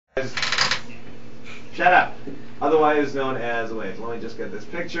Shut up. Otherwise known as, wait, let me just get this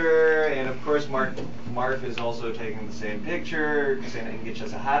picture. And of course, Marf is also taking the same picture. Kasi nainggit siya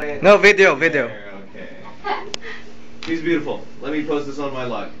sa hari. No, video. There, okay. She's beautiful. Let me post this on my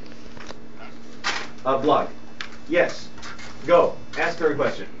blog. Yes. Go. Ask her a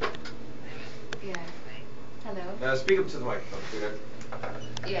question. Yeah. Hello. Speak up to the microphone, sweetheart.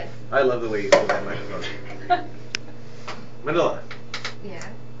 Yes. I love the way you hold that microphone. Manila. Yeah.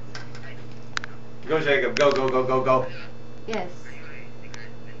 Go, Jacob. Go. Yes.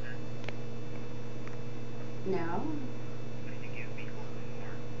 No.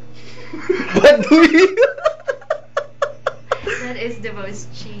 What do you? That is the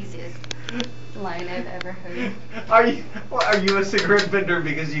most cheesiest line I've ever heard. Are you a cigarette vendor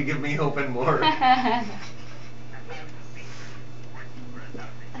because you give me hope and more?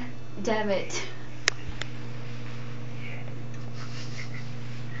 Damn it.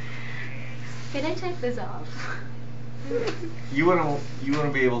 Can I check this off? You wanna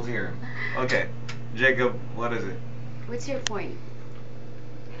be able to hear him. Okay. Jacob, what is it? What's your point?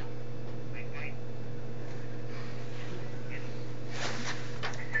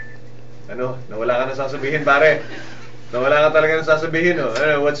 Ano? Nawala ka na sasabihin, pare. Nawala ka talaga na sasabihin, oh.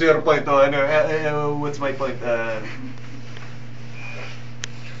 Ano, what's your point? Oh, what's my point? Damn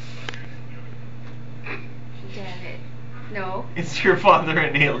it. No. It's your father,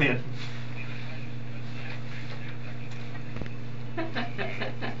 an alien.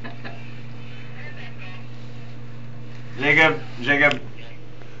 Jacob,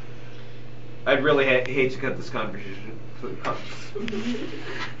 I'd really hate to cut this conversation.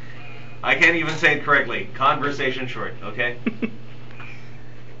 I can't even say it correctly. Conversation short, okay?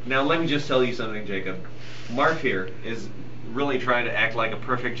 Now let me just tell you something, Jacob. Marf here is really trying to act like a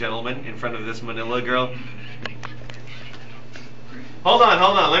perfect gentleman in front of this Manila girl. Hold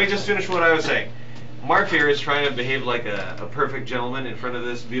on. Let me just finish what I was saying. Marf here is trying to behave like a perfect gentleman in front of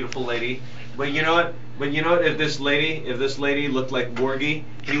this beautiful lady. But you know what? If this lady looked like Borgie,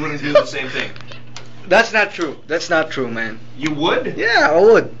 he wouldn't do the same thing. That's not true, man. You would? Yeah, I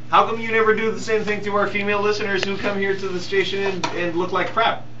would. How come you never do the same thing to our female listeners who come here to the station and look like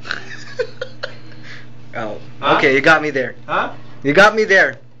crap? Oh, huh? Okay, you got me there. Huh? You got me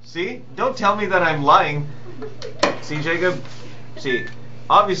there. See? Don't tell me that I'm lying. See, Jacob? See,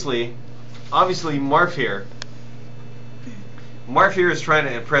 obviously Marf here is trying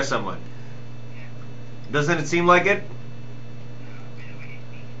to impress someone. Doesn't it seem like it?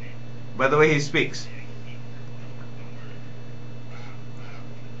 By the way he speaks.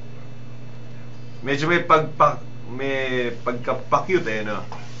 Medyo may pagka-cute eh, no?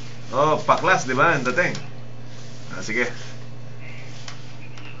 Oh, paklas, di ba? Ang dating. Sige.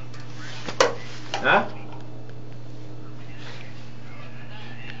 Ha?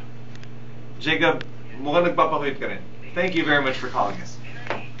 Jacob, mukhang nagpapakute ka rin. Thank you very much for calling us.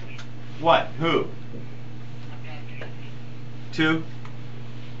 What? Who? Two?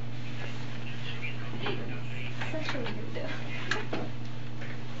 Such a weirdo.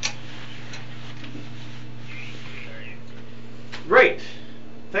 Great.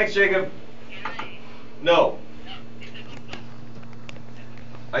 Thanks, Jacob. No.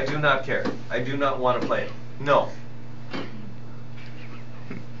 I do not care. I do not want to play it. No.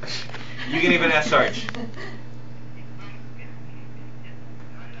 You can even ask Sarge.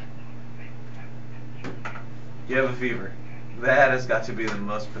 You have a fever. That has got to be the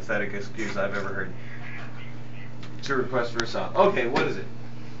most pathetic excuse I've ever heard. To request for a song. Okay, what is it?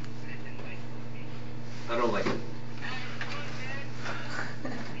 I don't like it.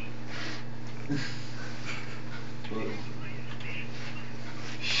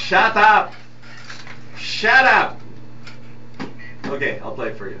 Shut up! Shut up! Okay, I'll play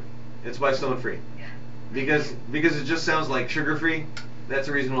it for you. It's by Stone Free. Because it just sounds like sugar free. That's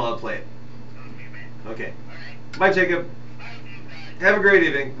the reason why I'll play it. Okay. Bye, Jacob. Have a great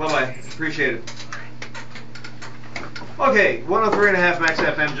evening. Bye-bye. Appreciate it. Okay, 103.5 Max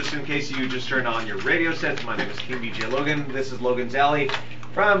FM, just in case you just turned on your radio set. My name is King DJ Logan. This is Logan's Alley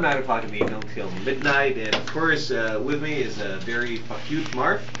from 9 o'clock in the evening until midnight. And of course, with me is a very cute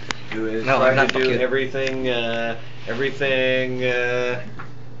Marf, who is trying to do everything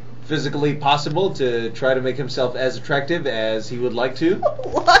physically possible to try to make himself as attractive as he would like to.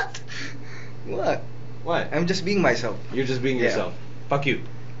 What? What? I'm just being myself. You're just being yourself. Fuck you.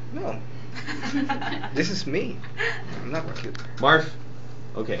 No. This is me. I'm not cute. Marf,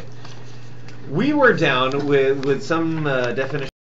 okay. We were down with some definition.